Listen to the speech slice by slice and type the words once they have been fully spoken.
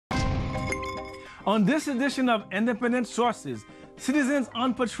On this edition of Independent Sources, Citizens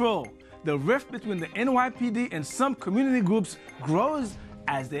on Patrol, the rift between the NYPD and some community groups grows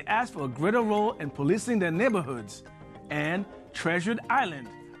as they ask for a greater role in policing their neighborhoods. And Treasured Island,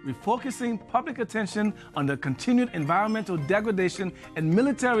 refocusing public attention on the continued environmental degradation and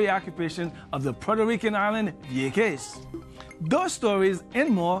military occupation of the Puerto Rican island Vieques. Those stories and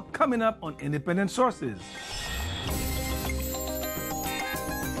more coming up on Independent Sources.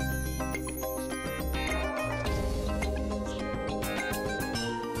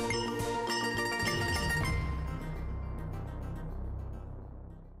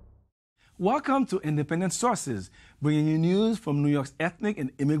 Welcome to Independent Sources, bringing you news from New York's ethnic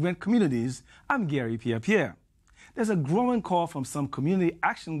and immigrant communities. I'm Garry Pierre-Pierre. There's a growing call from some community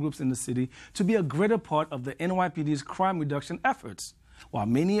action groups in the city to be a greater part of the NYPD's crime reduction efforts. While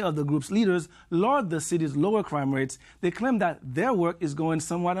many of the group's leaders laud the city's lower crime rates, they claim that their work is going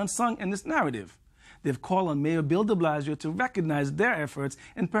somewhat unsung in this narrative. They've called on Mayor Bill de Blasio to recognize their efforts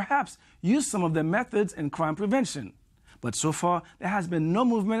and perhaps use some of their methods in crime prevention. But so far, there has been no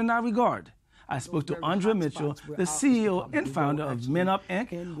movement in that regard. I spoke to Andre Mitchell, the CEO and founder of Men Up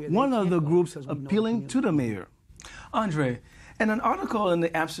Inc., one of the groups appealing to the mayor. Andre, in an article in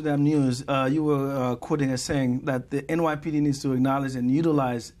the Amsterdam News, you were quoting as saying that the NYPD needs to acknowledge and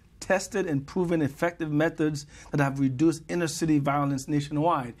utilize tested and proven effective methods that have reduced inner-city violence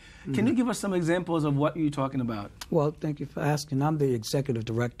nationwide. Can you give us some examples of what you're talking about? Well, thank you for asking. I'm the executive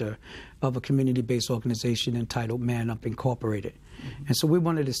director of a community-based organization entitled Man Up Incorporated. And so we're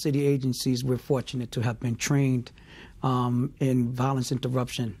one of the city agencies. We're fortunate to have been trained in violence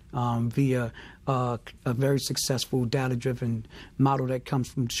interruption via a very successful data-driven model that comes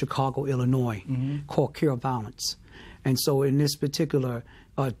from Chicago, Illinois, called Cure Violence. And so in this particular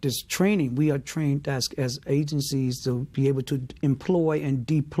this training, we are trained as agencies to be able to employ and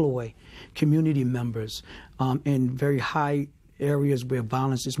deploy community members in very high areas where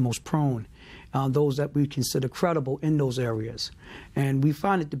violence is most prone, those that we consider credible in those areas. And we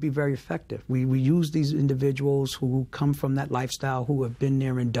find it to be very effective. We use these individuals who come from that lifestyle, who have been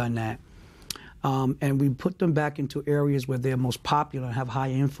there and done that. And we put them back into areas where they're most popular and have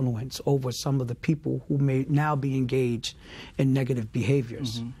high influence over some of the people who may now be engaged in negative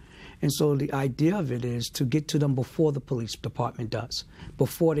behaviors. And so the idea of it is to get to them before the police department does,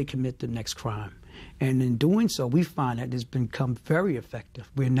 before they commit the next crime. And in doing so, we find that it's become very effective.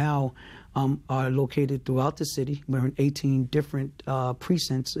 We're now are located throughout the city. We're in 18 different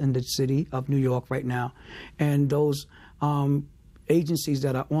precincts in the city of New York right now. And those agencies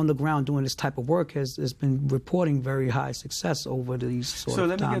that are on the ground doing this type of work has been reporting very high success over these sort of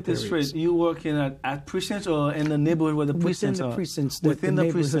time periods. So let me get this straight. You working at precincts or in the neighborhood where the precincts are? Within the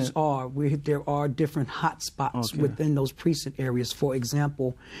neighborhoods are. There are different hot spots within those precinct areas. For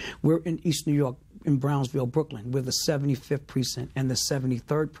example, we're in East New York, in Brownsville, Brooklyn. We're the 75th precinct and the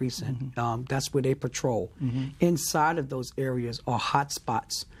 73rd precinct. That's where they patrol. Inside of those areas are hot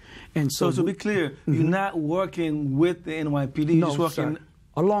spots. And so to be clear, you're not working with the NYPD, you're just working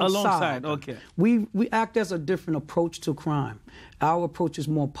alongside. Okay. We act as a different approach to crime. Our approach is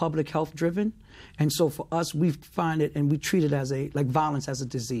more public health driven. And so for us, we find it and we treat it as like violence as a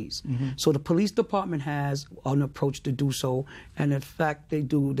disease. So the police department has an approach to do so, and in fact, they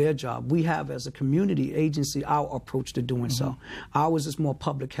do their job. We have, as a community agency, our approach to doing so. Ours is more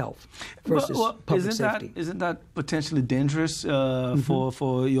public health versus public safety. Isn't that potentially dangerous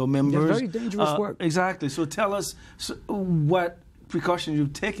for your members? It's very dangerous work. Exactly. So tell us what precautions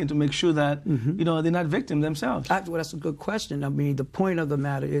you've taken to make sure that you know, they're not victims themselves. Well, that's a good question. I mean, the point of the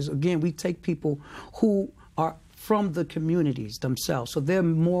matter is, again, we take people who are from the communities themselves, so they're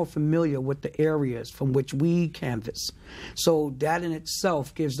more familiar with the areas from which we canvass. So that in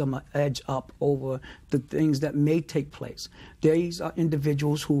itself gives them an edge up over the things that may take place. These are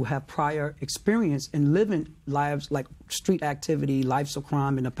individuals who have prior experience in living lives like street activity, lives of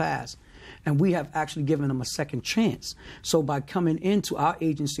crime in the past. And we have actually given them a second chance. So by coming into our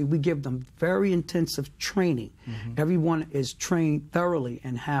agency, we give them very intensive training. Everyone is trained thoroughly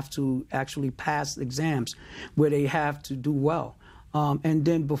and have to actually pass exams where they have to do well. And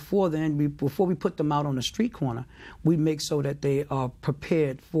then before we put them out on the street corner, we make so that they are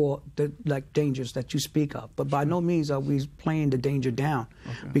prepared for the dangers that you speak of. But by no means are we playing the danger down,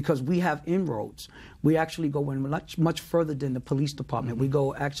 because we have inroads. We actually go in much further than the police department. We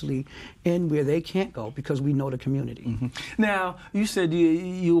go actually in where they can't go because we know the community. Now, you said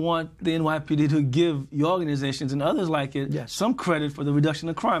you want the NYPD to give your organizations and others like it some credit for the reduction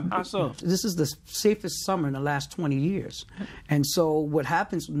of crime. How so? This is the safest summer in the last 20 years. And so what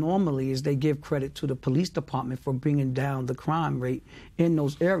happens normally is they give credit to the police department for bringing down the crime rate in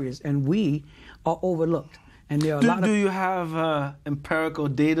those areas, and we are overlooked. And there are do you have empirical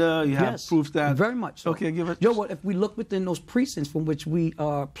data? You have proof that? Very much so. Okay, give it. If we look within those precincts from which we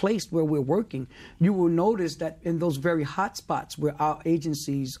are placed where we're working, you will notice that in those very hot spots where our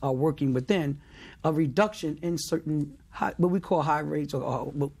agencies are working within, a reduction in certain what we call high rates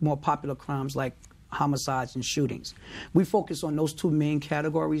or more popular crimes like homicides and shootings. We focus on those two main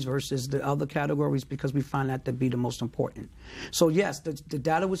categories versus the other categories because we find that to be the most important. So yes, the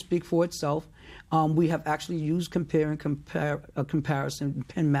data would speak for itself. We have actually used comparison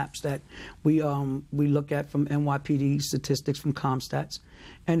pen maps that we look at from NYPD statistics from ComStats,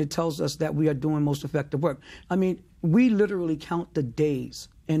 and it tells us that we are doing most effective work. I mean, we literally count the days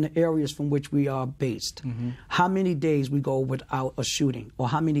in the areas from which we are based. How many days we go without a shooting, or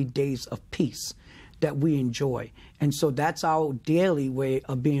how many days of peace that we enjoy. And so that's our daily way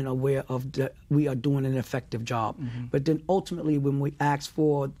of being aware of that we are doing an effective job. But then ultimately when we ask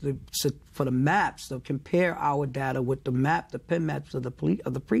for the maps to compare our data with the pen maps of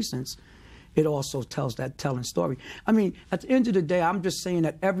the precincts, it also tells that telling story. I mean, at the end of the day, I'm just saying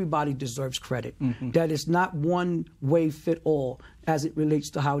that everybody deserves credit. That it's not one way fit all as it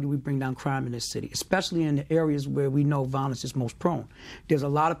relates to how do we bring down crime in this city, especially in the areas where we know violence is most prone. There's a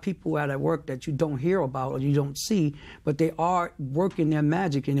lot of people at work that you don't hear about or you don't see, but they are working their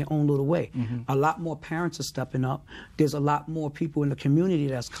magic in their own little way. A lot more parents are stepping up. There's a lot more people in the community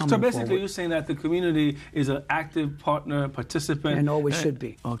that's coming forward. So basically you're saying that the community is an active partner, participant. And always should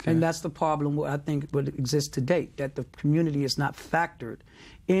be. Okay. And that's the problem I think what exists to date, that the community is not factored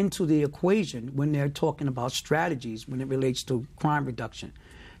into the equation when they're talking about strategies when it relates to crime reduction.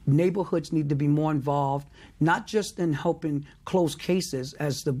 Neighborhoods need to be more involved, not just in helping close cases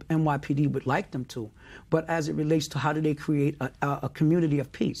as the NYPD would like them to, but as it relates to how do they create a community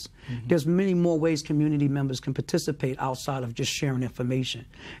of peace. There's many more ways community members can participate outside of just sharing information.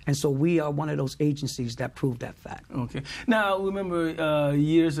 And so we are one of those agencies that prove that fact. Okay. Now, remember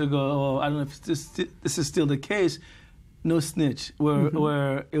years ago, I don't know if this is still the case, no snitch,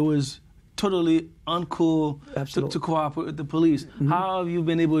 where it was totally uncool to cooperate with the police. How have you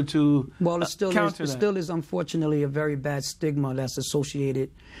been able to counter that? It still is, unfortunately, a very bad stigma that's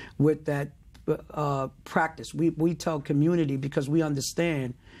associated with that practice. We tell community because we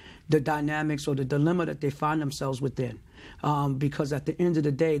understand the dynamics or the dilemma that they find themselves within. Because at the end of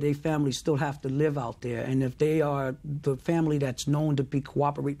the day, their families still have to live out there. And if they are the family that's known to be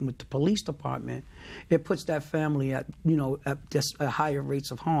cooperating with the police department, it puts that family at just higher rates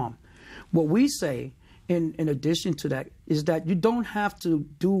of harm. What we say, in addition to that, is that you don't have to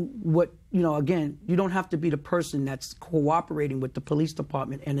do what, again, you don't have to be the person that's cooperating with the police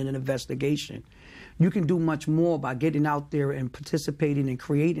department in an investigation. You can do much more by getting out there and participating and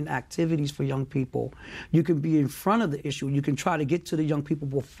creating activities for young people. You can be in front of the issue. You can try to get to the young people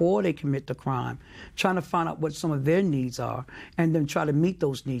before they commit the crime, trying to find out what some of their needs are, and then try to meet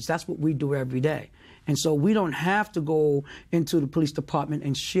those needs. That's what we do every day. And so we don't have to go into the police department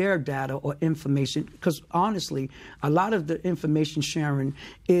and share data or information, because honestly, a lot of the information sharing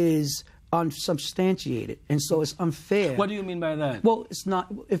is unsubstantiated, and so it's unfair. What do you mean by that? Well, it's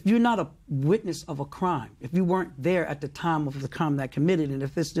not, if you're not a witness of a crime, if you weren't there at the time of the crime that committed, and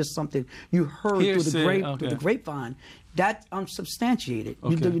if it's just something you heard through the grapevine, that's unsubstantiated.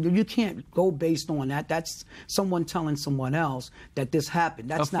 You can't go based on that. That's someone telling someone else that this happened.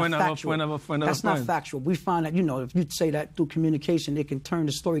 That's not factual. That's not factual. We find that, if you say that through communication,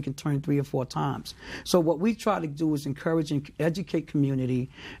 the story can turn 3 or 4 times. So what we try to do is encourage and educate community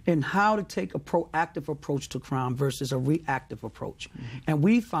in how to take a proactive approach to crime versus a reactive approach. And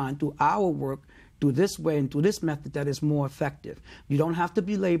we find through our work, through this way and through this method, that is more effective. You don't have to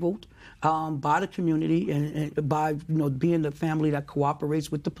be labeled by the community and by being the family that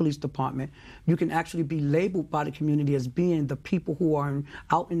cooperates with the police department. You can actually be labeled by the community as being the people who are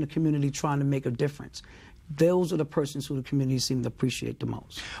out in the community trying to make a difference. Those are the persons who the community seem to appreciate the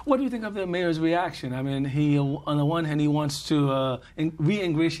most. What do you think of the mayor's reaction? I mean, he, on the one hand, he wants to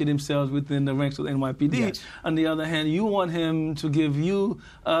re-ingratiate himself within the ranks of the NYPD. Yes. On the other hand, you want him to give you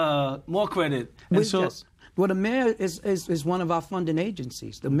more credit. And Well, the mayor is one of our funding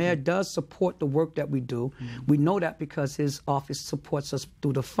agencies. The mayor does support the work that we do. We know that because his office supports us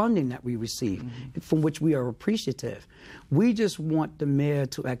through the funding that we receive, from which we are appreciative. We just want the mayor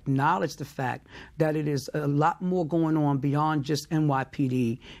to acknowledge the fact that it is a lot more going on beyond just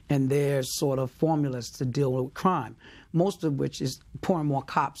NYPD and their sort of formulas to deal with crime, most of which is pouring more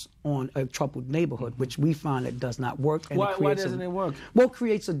cops on a troubled neighborhood, which we find it does not work. And why doesn't it work? Well, it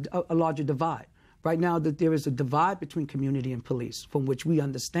creates a larger divide. Right now, that there is a divide between community and police, from which we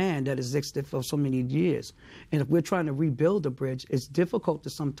understand that has existed for so many years. And if we're trying to rebuild the bridge, it's difficult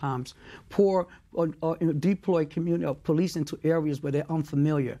to sometimes pour or deploy police into areas where they're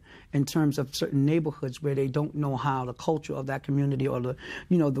unfamiliar in terms of certain neighborhoods where they don't know how the culture of that community or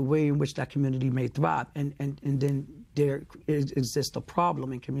the way in which that community may thrive. And then there exists a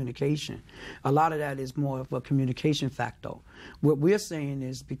problem in communication. A lot of that is more of a communication factor. What we're saying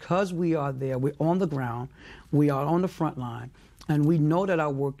is, because we are there, we're on the ground, we are on the front line, and we know that our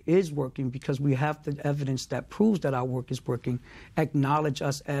work is working because we have the evidence that proves that our work is working, acknowledge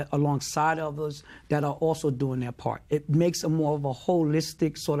us alongside others that are also doing their part. It makes a more of a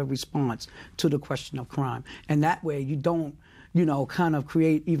holistic sort of response to the question of crime. And that way you don't kind of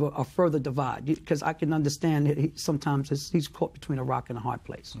create even a further divide, because I can understand that sometimes he's caught between a rock and a hard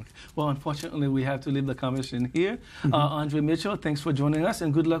place. Okay. Well, unfortunately, we have to leave the conversation here. Andre Mitchell, thanks for joining us,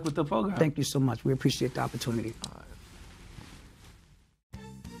 and good luck with the program. Thank you so much. We appreciate the opportunity.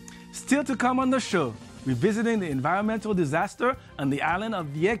 Still to come on the show, revisiting the environmental disaster on the island of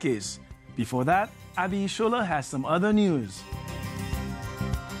Vieques. Before that, Abby Ishola has some other news.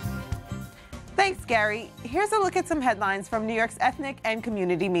 Thanks, Gary. Here's a look at some headlines from New York's ethnic and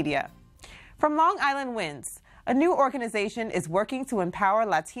community media. From Long Island Winds, a new organization is working to empower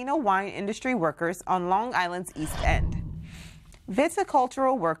Latino wine industry workers on Long Island's East End.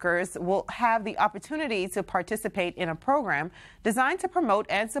 Viticultural workers will have the opportunity to participate in a program designed to promote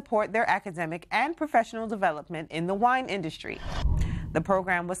and support their academic and professional development in the wine industry. The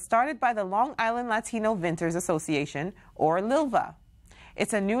program was started by the Long Island Latino Vintners Association, or LILVA.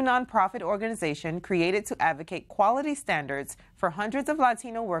 It's a new nonprofit organization created to advocate quality standards for hundreds of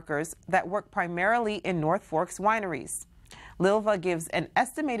Latino workers that work primarily in North Fork's wineries. LILVA gives an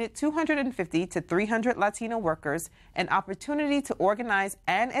estimated 250 to 300 Latino workers an opportunity to organize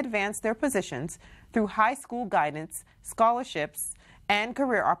and advance their positions through high school guidance, scholarships, and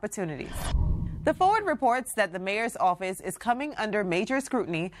career opportunities. The Forward reports that the mayor's office is coming under major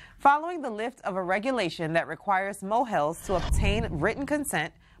scrutiny following the lift of a regulation that requires mohels to obtain written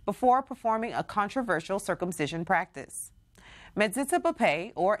consent before performing a controversial circumcision practice. Medzita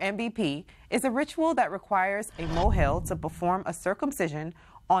Bapé, or MBP, is a ritual that requires a mohel to perform a circumcision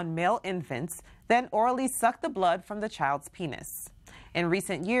on male infants, then orally suck the blood from the child's penis. In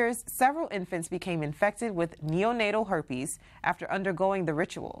recent years, several infants became infected with neonatal herpes after undergoing the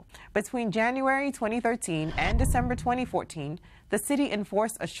ritual. Between January 2013 and December 2014, the city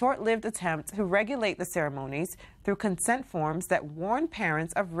enforced a short-lived attempt to regulate the ceremonies through consent forms that warn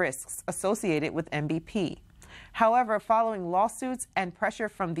parents of risks associated with MBP. However, following lawsuits and pressure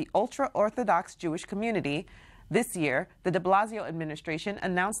from the ultra-Orthodox Jewish community, this year, the de Blasio administration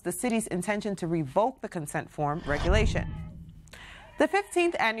announced the city's intention to revoke the consent form regulation. The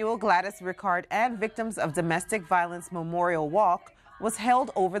 15th annual Gladys Ricard and Victims of Domestic Violence Memorial Walk was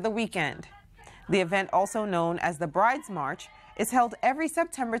held over the weekend. The event, also known as the Brides March, is held every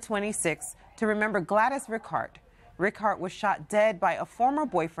September 26 to remember Gladys Ricard. Ricard was shot dead by a former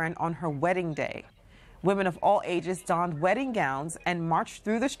boyfriend on her wedding day. Women of all ages donned wedding gowns and marched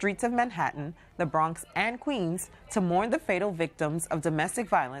through the streets of Manhattan, the Bronx, and Queens to mourn the fatal victims of domestic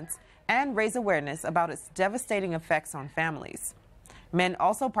violence and raise awareness about its devastating effects on families. Men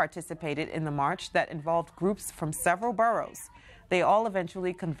also participated in the march that involved groups from several boroughs. They all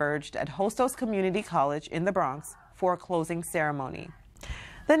eventually converged at Hostos Community College in the Bronx for a closing ceremony.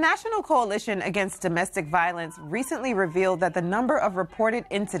 The National Coalition Against Domestic Violence recently revealed that the number of reported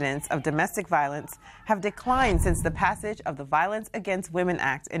incidents of domestic violence have declined since the passage of the Violence Against Women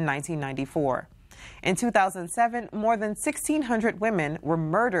Act in 1994. In 2007, more than 1,600 women were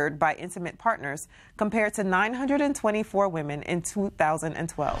murdered by intimate partners, compared to 924 women in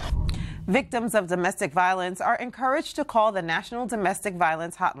 2012. Victims of domestic violence are encouraged to call the National Domestic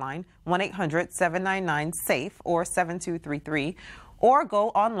Violence Hotline, 1-800-799-SAFE or 7233, or go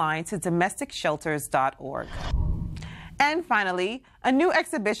online to domesticshelters.org. And finally, a new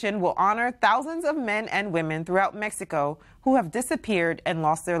exhibition will honor thousands of men and women throughout Mexico who have disappeared and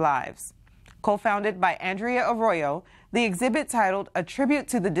lost their lives. Co-founded by Andrea Arroyo, the exhibit titled A Tribute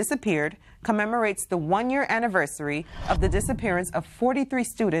to the Disappeared commemorates the one-year anniversary of the disappearance of 43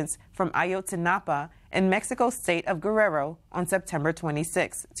 students from Ayotzinapa in Mexico's state of Guerrero on September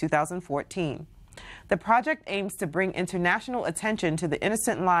 26, 2014. The project aims to bring international attention to the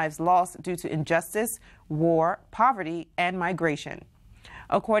innocent lives lost due to injustice, war, poverty, and migration.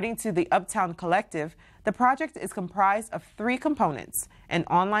 According to the Uptown Collective, the project is comprised of 3 components: an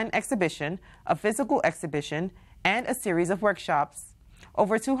online exhibition, a physical exhibition, and a series of workshops.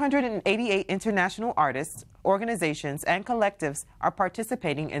 Over 288 international artists, organizations, and collectives are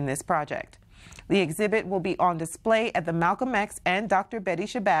participating in this project. The exhibit will be on display at the Malcolm X and Dr. Betty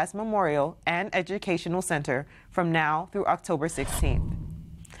Shabazz Memorial and Educational Center from now through October 16th.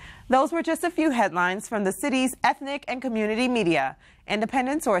 Those were just a few headlines from the city's ethnic and community media.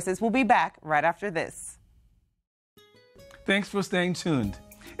 Independent sources will be back right after this. Thanks for staying tuned.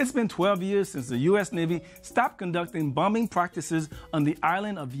 It's been 12 years since the U.S. Navy stopped conducting bombing practices on the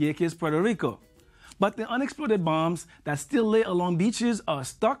island of Vieques, Puerto Rico. But the unexploded bombs that still lay along beaches are a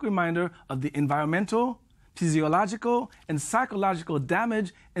stark reminder of the environmental, physiological, and psychological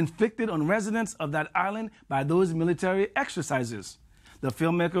damage inflicted on residents of that island by those military exercises. The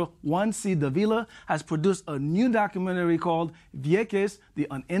filmmaker Juan C. Davila has produced a new documentary called Vieques, The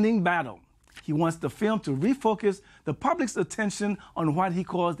Unending Battle. He wants the film to refocus the public's attention on what he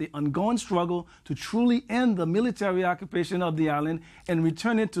calls the ongoing struggle to truly end the military occupation of the island and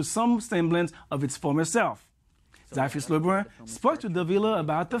return it to some semblance of its former self. Zafir Sloborin spoke to Davila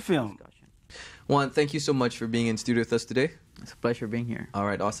about the film. Juan, thank you so much for being in studio with us today. It's a pleasure being here. All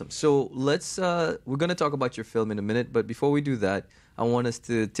right, awesome. So we're going to talk about your film in a minute, but before we do that, I want us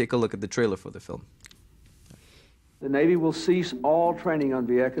to take a look at the trailer for the film. The Navy will cease all training on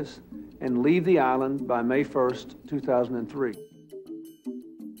Vieques and leave the island by May 1st, 2003.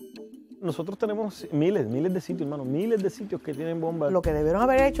 Nosotros tenemos miles de sitios, hermano, miles de sitios que tienen bombas. Lo que debieron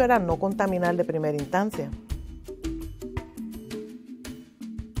haber hecho era no contaminar de primera instancia.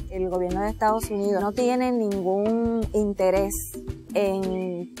 El gobierno de Estados Unidos no tiene ningún interés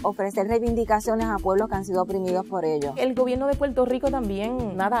en ofrecer reivindicaciones a pueblos que han sido oprimidos por ellos. El gobierno de Puerto Rico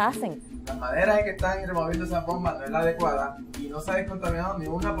también nada hacen. La manera en que están removiendo esas bombas no es la adecuada y no se ha descontaminado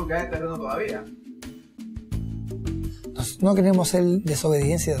ninguna porque hay terreno todavía. No queremos ser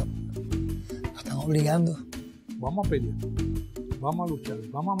desobediencia, nos están obligando. Vamos a pelear, vamos a luchar,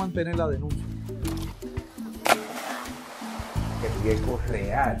 vamos a mantener la denuncia. El riesgo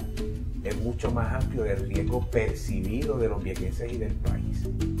real es mucho más amplio del riesgo percibido de los viequenses y del país.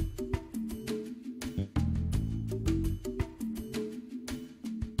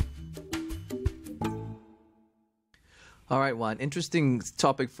 All right, Juan, interesting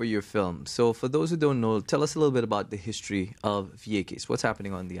topic for your film. So for those who don't know, tell us a little bit about the history of Vieques. What's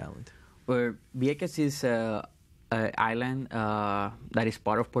happening on the island? Well, Vieques is an island that is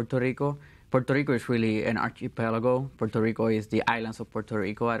part of Puerto Rico. Puerto Rico is really an archipelago. Puerto Rico is the islands of Puerto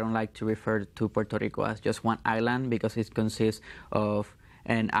Rico. I don't like to refer to Puerto Rico as just one island because it consists of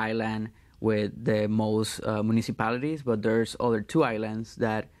an island with the most municipalities, but there's other 2 islands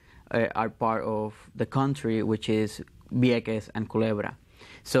that are part of the country, which is Vieques and Culebra.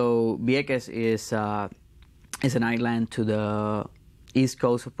 So Vieques is an island to the east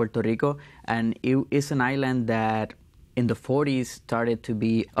coast of Puerto Rico, and it is an island that in the 40s started to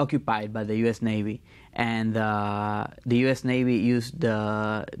be occupied by the U.S. Navy, and the U.S. Navy used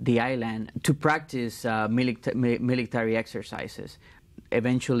the island to practice military exercises.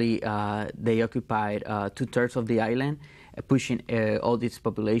 Eventually, they occupied 2/3 of the island, pushing all its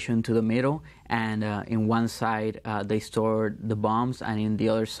population to the middle, and in one side they stored the bombs, and in the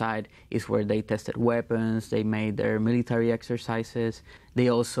other side is where they tested weapons, they made their military exercises. They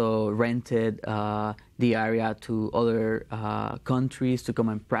also rented the area to other countries to come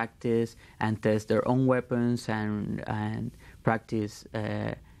and practice and test their own weapons and practice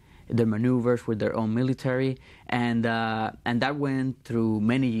their maneuvers with their own military, and that went through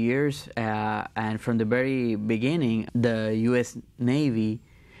many years. And from the very beginning, the U.S. Navy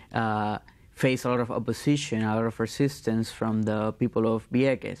faced a lot of opposition, a lot of resistance from the people of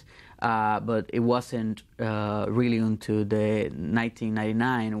Vieques. But it wasn't really until the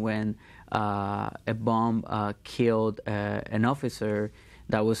 1999 when a bomb killed an officer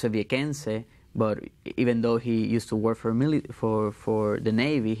that was a Viequense. But even though he used to work for the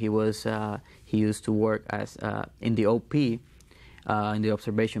Navy, he used to work as in the OP, in the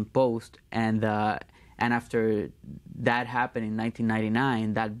observation post, and after that happened in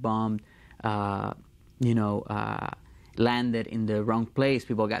 1999, that bomb, landed in the wrong place,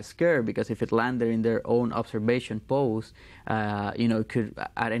 people got scared because if it landed in their own observation post, it could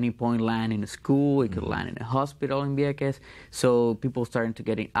at any point land in a school, it could land in a hospital in Vieques. So people started to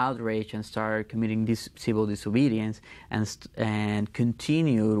get outraged and started committing this civil disobedience and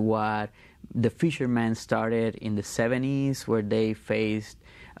continued what the fishermen started in the 70s, where they faced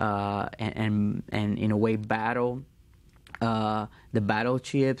and in a way battle the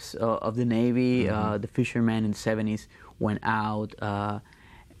battleships of the Navy. The fishermen in the 70s went out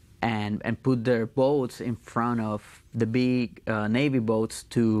and put their boats in front of the big Navy boats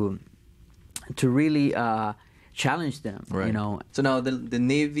to really challenge them. Right. So now the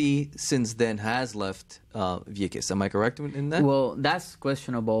Navy since then has left Vieques. Am I correct in that? Well, that's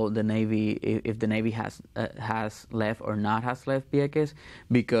questionable. The Navy, if the Navy has left or not has left Vieques,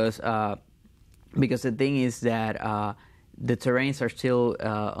 because the thing is that the terrains are still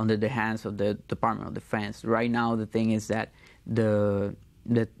under the hands of the Department of Defense. Right now, the thing is that the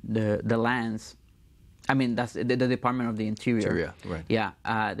lands, I mean, that's the Department of the Interior. Right. Yeah.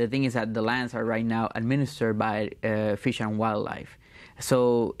 The thing is that the lands are right now administered by Fish and Wildlife.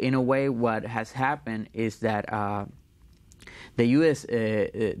 So in a way, what has happened is that the U.S.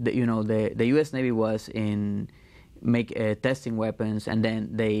 The U.S. Navy was testing weapons, and then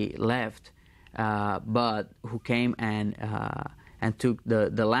they left. But who came and took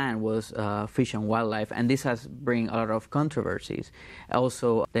the land was Fish and Wildlife, and this has bring a lot of controversies.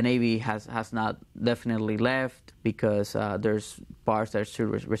 Also, the Navy has not definitely left because there's parts that are still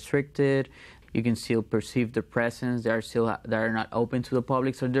restricted. You can still perceive the presence. They are not open to the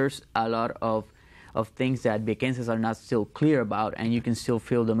public. So there's a lot of things that Viequenses are not still clear about, and you can still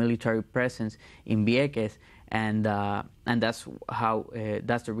feel the military presence in Vieques. And that's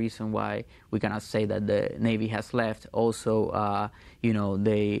the reason why we cannot say that the Navy has left. Also,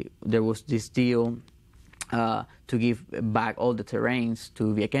 there was this deal to give back all the terrains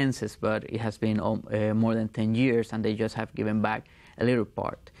to Viequenses, but it has been more than 10 years, and they just have given back a little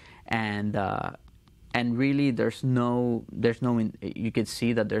part. And really, you could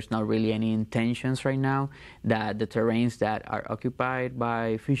see that there's not really any intentions right now that the terrains that are occupied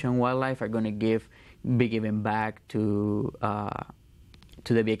by Fish and Wildlife are going to be given back to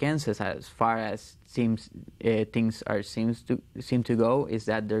the Viequenses. As far as things seem to go, is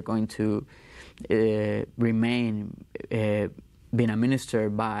that they're going to remain being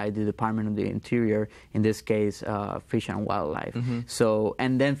administered by the Department of the Interior, in this case, Fish and Wildlife. So,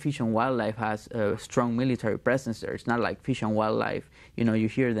 and then Fish and Wildlife has a strong military presence there. It's not like Fish and Wildlife, you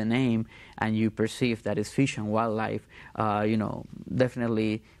hear the name and you perceive that it's Fish and Wildlife,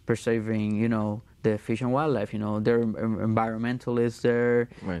 definitely preserving, the Fish and Wildlife. There are environmentalists there.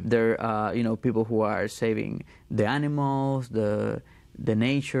 Right. There are, people who are saving the animals, the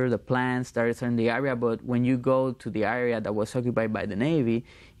nature, the plants that are in the area. But when you go to the area that was occupied by the Navy,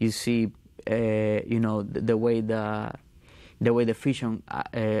 you see, the way the Fish and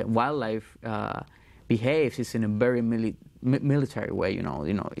Wildlife behaves is in a very military way.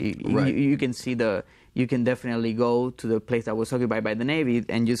 Right. You can definitely go to the place that was occupied by the Navy,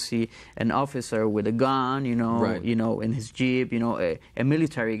 and you see an officer with a gun, Right. In his jeep, a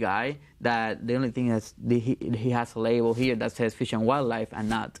military guy. That the only thing is he has a label here that says Fish and Wildlife and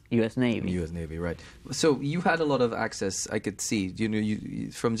not U.S. Navy. U.S. Navy, right. So you had a lot of access, I could see.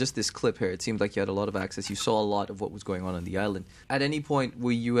 You from just this clip here, it seemed like you had a lot of access. You saw a lot of what was going on the island. At any point,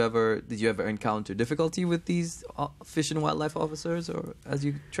 did you ever encounter difficulty with these Fish and Wildlife officers, or as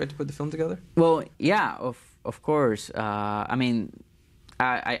you tried to put the film together? Well, yeah, of course. I mean,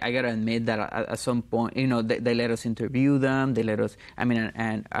 I gotta admit that at some point, they let us interview them. They let us. I mean,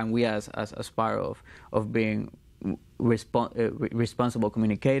 and we as part of being responsible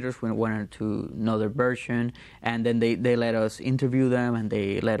communicators, we wanted to know their version, and then they let us interview them, and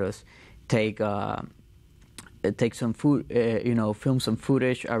they let us take some film some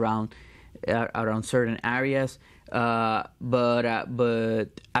footage around certain areas. But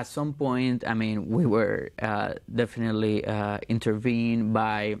at some point, I mean, we were definitely intervened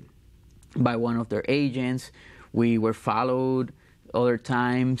by one of their agents. We were followed other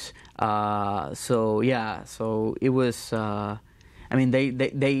times. So it was. I mean,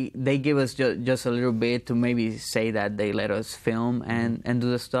 they give us just a little bit to maybe say that they let us film and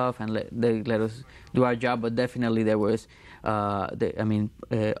do the stuff, and they let us do our job. But definitely there was.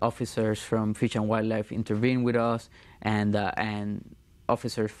 Officers from Fish and Wildlife intervened with us, and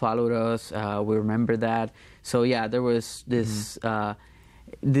officers followed us. We remember that. So yeah, there was this, I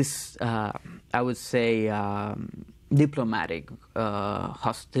would say, diplomatic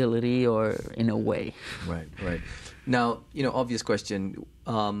hostility, or in a way. Right. Now, obvious question.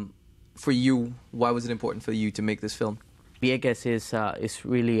 for you, why was it important for you to make this film? Vieques is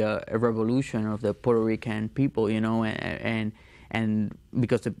really a revolution of the Puerto Rican people, you know, and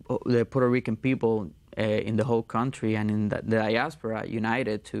because the Puerto Rican people in the whole country and in the diaspora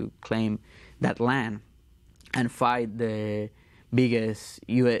united to claim that land and fight the biggest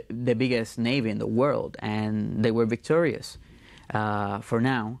navy in the world, and they were victorious for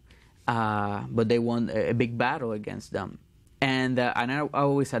now, but they won a big battle against them. And I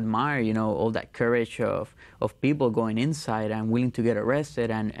always admire, you know, all that courage of people going inside and willing to get arrested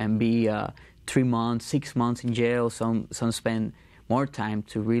and be 3 months, 6 months in jail. Some spend more time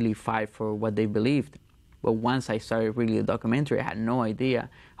to really fight for what they believed. But once I started reading the documentary, I had no idea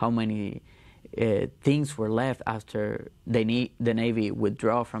how many things were left after the Navy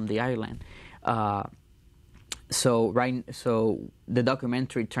withdrew from the island. So the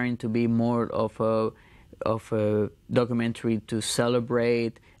documentary turned to be more of a documentary to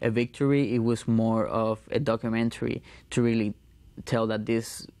celebrate a victory. It was more of a documentary to really tell that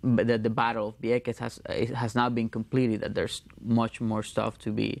the Battle of Vieques has not been completed, that there's much more stuff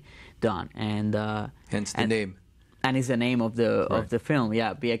to be done, and hence the name. And it's the name of the film.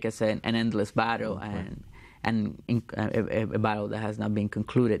 Yeah, Vieques, an endless battle, and a battle that has not been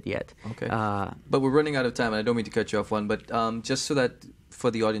concluded yet. Okay. But we're running out of time, and I don't mean to cut you off, Juan, but just so that for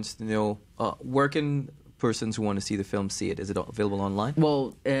the audience to know, where can persons who want to see the film see it? Is it available online?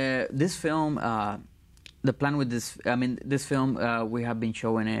 Well, this film, the plan with this, this film, we have been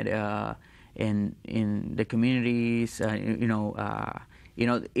showing it in the communities.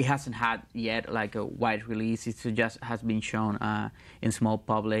 It hasn't had yet like a wide release. It just has been shown in small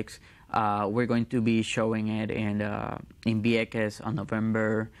publics. We're going to be showing it in Vieques on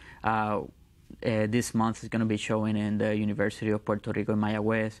November. This month is going to be showing in the University of Puerto Rico in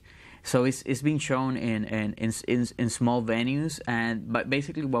Mayagüez. So it's been shown in small venues, but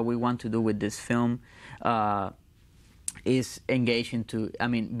basically what we want to do with this film is engage into,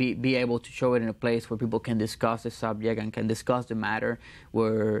 be able to show it in a place where people can discuss the subject and can discuss the matter,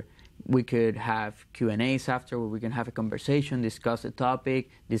 where we could have Q&As after, where we can have a conversation, discuss the topic,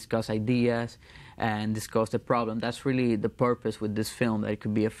 discuss ideas, and discuss the problem. That's really the purpose with this film, that it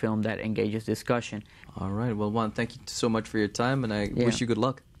could be a film that engages discussion. All right. Well, Juan, thank you so much for your time, and I wish you good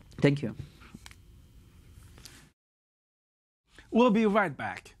luck. Thank you. We'll be right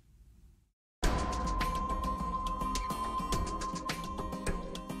back.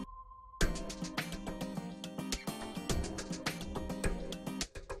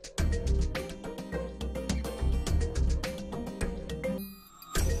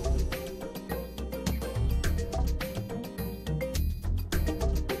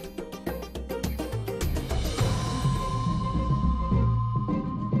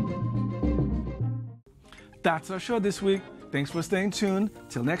 That's our show this week. Thanks for staying tuned.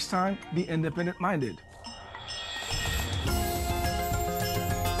 Till next time, be independent-minded.